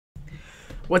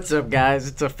What's up, guys?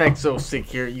 It's Effects06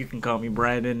 here. You can call me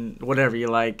Brandon, whatever you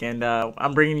like. And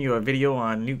I'm bringing you a video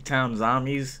on Nuketown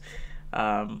zombies.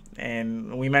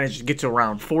 And we managed to get to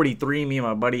around 43. Me and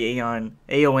my buddy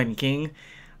Aon King.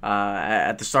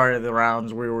 At the start of the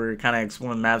rounds, we were kind of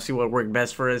exploring the map, see what worked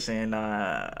best for us. And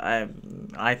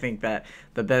I think that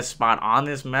the best spot on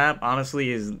this map, honestly,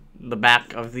 is the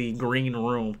back of the green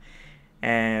room.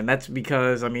 And that's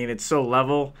because, I mean, it's so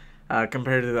level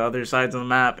compared to the other sides of the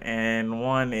map, and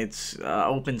one, it's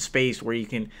open space where you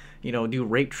can, do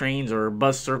rape trains or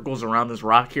buzz circles around this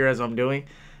rock here as I'm doing.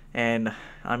 And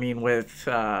I mean, with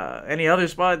any other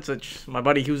spots, such my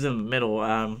buddy, he was in the middle,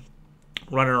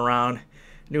 running around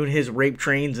doing his rape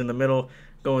trains in the middle,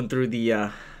 going through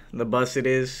the bus it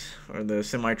is, or the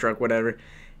semi truck, whatever.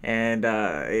 And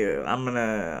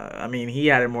I mean, he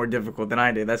had it more difficult than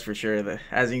I did, that's for sure.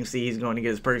 As you can see, he's going to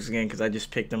get his perks again because I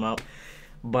just picked him up.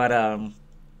 But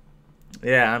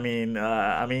yeah, I mean,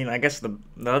 I guess the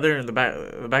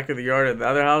back of the yard of the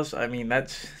other house, I mean,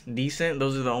 that's decent.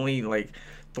 Those are the only like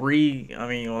three. I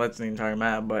mean, well, that's the entire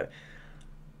map, but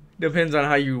depends on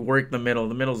how you work the middle.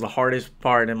 The middle's the hardest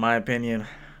part, in my opinion.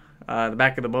 The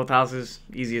back of the both houses,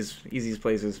 easiest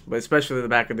places, but especially the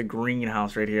back of the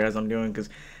greenhouse right here, as I'm doing, because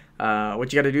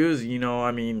what you got to do is,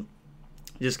 I mean,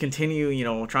 just continue,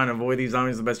 trying to avoid these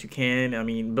zombies the best you can. I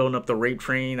mean, building up the rape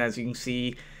train, as you can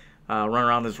see, run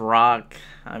around this rock.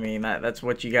 I mean, that's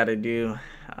what you got to do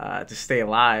to stay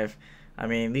alive. I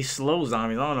mean, these slow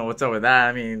zombies, I don't know what's up with that.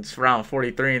 I mean, it's around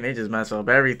 43 and they just mess up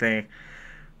everything.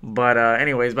 But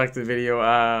anyways, back to the video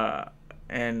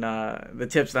and the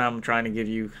tips that I'm trying to give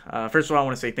you. First of all, I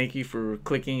want to say thank you for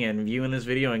clicking and viewing this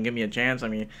video and give me a chance. I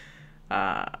mean,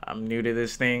 I'm new to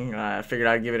this thing. I figured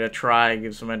I'd give it a try,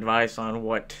 give some advice on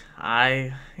what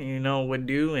I, would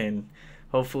do, and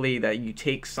hopefully that you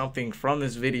take something from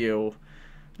this video,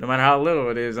 no matter how little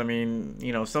it is. I mean,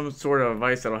 some sort of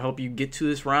advice that'll help you get to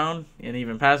this round and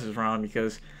even pass this round,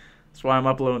 because that's why I'm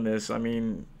uploading this. I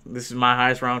mean, this is my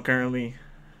highest round currently,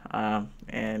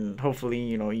 and hopefully,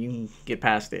 you can get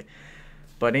past it.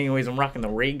 But anyways, I'm rocking the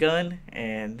ray gun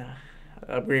and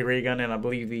upgrade ray gun, and I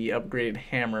believe the upgraded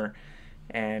hammer.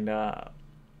 And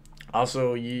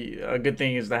also, a good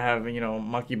thing is to have,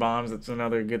 monkey bombs. That's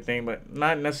another good thing, but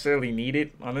not necessarily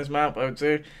needed on this map, I would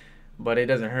say. But it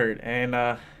doesn't hurt. And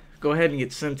go ahead and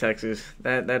get Syntexes.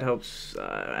 That helps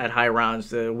at high rounds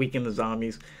to weaken the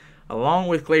zombies, along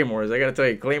with claymores. I gotta tell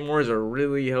you, claymores are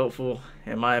really helpful,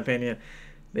 in my opinion.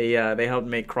 They help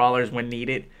make crawlers when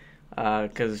needed.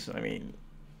 Because I mean,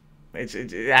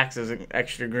 it acts as an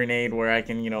extra grenade where I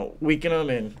can, weaken them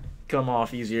and come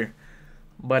off easier.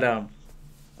 But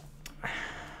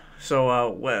so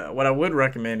what I would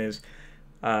recommend is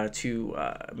to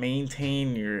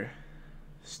maintain your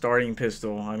starting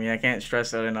pistol. I mean, I can't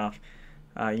stress that enough.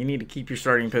 You need to keep your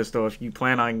starting pistol if you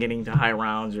plan on getting to high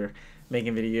rounds or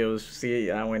making videos.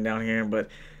 See, I went down here, but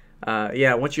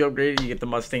yeah, once you upgrade it, you get the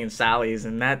Mustang and Sally's,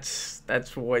 and that's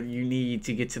what you need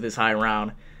to get to this high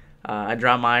round. I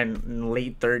dropped mine in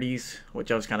late 30s,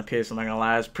 which I was kind of pissed. I'm not gonna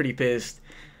lie, I was pretty pissed.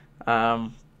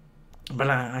 But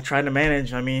I tried to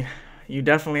manage. I mean, you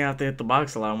definitely have to hit the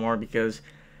box a lot more, because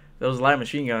those light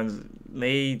machine guns,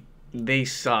 they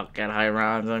suck at high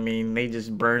rounds. I mean, they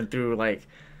just burn through like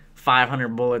 500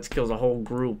 bullets, kills a whole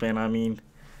group, and I mean,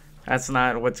 that's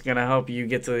not what's gonna help you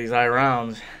get to these high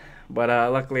rounds. But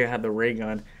luckily I had the ray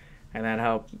gun, and that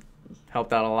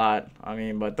helped out a lot. I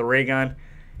mean, but the ray gun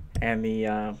and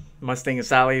the Mustang and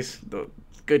Sally's, the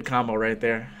good combo right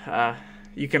there.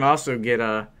 You can also get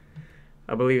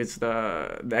I believe it's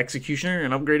the Executioner,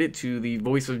 and upgrade it to the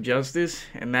Voice of Justice,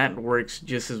 and that works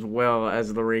just as well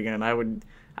as the ray gun. I would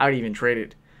even trade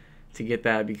it to get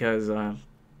that, because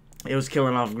it was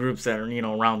killing off groups that are,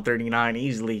 around 39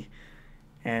 easily.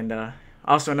 And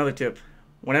also another tip,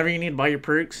 whenever you need to buy your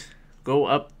perks, go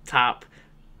up top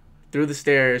through the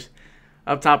stairs,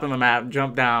 up top of the map,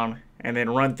 jump down, and then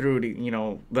run through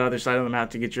to, the other side of the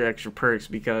map to get your extra perks,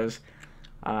 because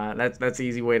that's the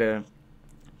easy way to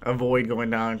avoid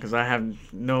going down, because I have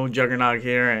no juggernaut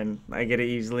here and I get it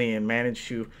easily and manage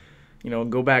to,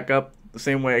 go back up the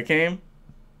same way I came,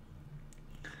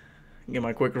 get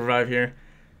my quick revive here,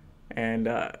 and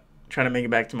try to make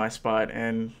it back to my spot.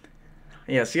 And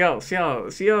yeah, see how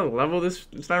level this,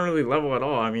 it's not really level at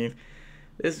all. I mean,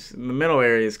 the middle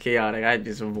area is chaotic. I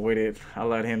just avoid it. I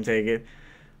let him take it.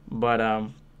 But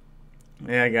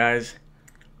yeah, guys,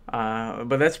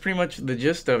 but that's pretty much the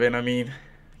gist of it. I mean,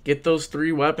 get those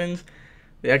 3 weapons: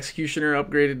 the Executioner,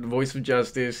 upgraded, the Voice of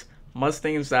Justice,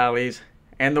 Mustang and Sally's,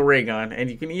 and the ray gun. And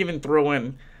you can even throw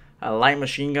in a light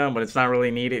machine gun, but it's not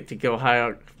really needed to kill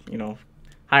high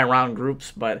round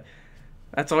groups. But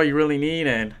That's all you really need,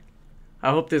 and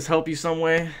I hope this helped you some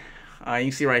way. You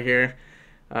can see right here.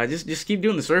 Just keep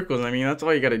doing the circles. I mean, that's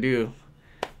all you got to do.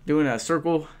 Doing a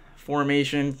circle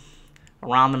formation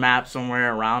around the map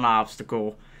somewhere, around an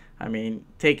obstacle. I mean,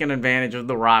 taking advantage of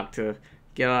the rock to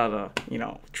get out of,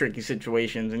 tricky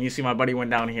situations. And you see my buddy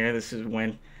went down here. This is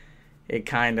when it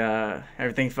kind of,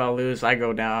 everything fell loose. I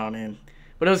go down,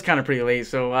 but it was kind of pretty late,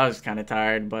 so I was kind of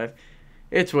tired, but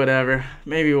it's whatever.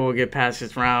 Maybe we'll get past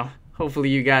this round. Hopefully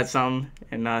you got something,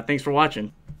 and thanks for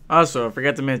watching. Also, I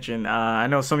forgot to mention, I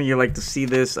know some of you like to see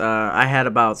this. I had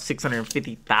about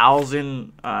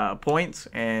 650,000 points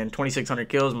and 2,600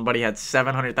 kills. My buddy had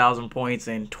 700,000 points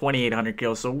and 2,800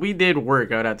 kills. So we did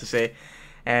work, I would have to say.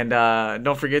 And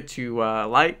don't forget to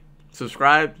like,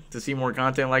 subscribe to see more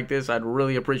content like this. I'd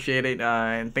really appreciate it.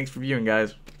 And thanks for viewing,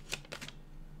 guys.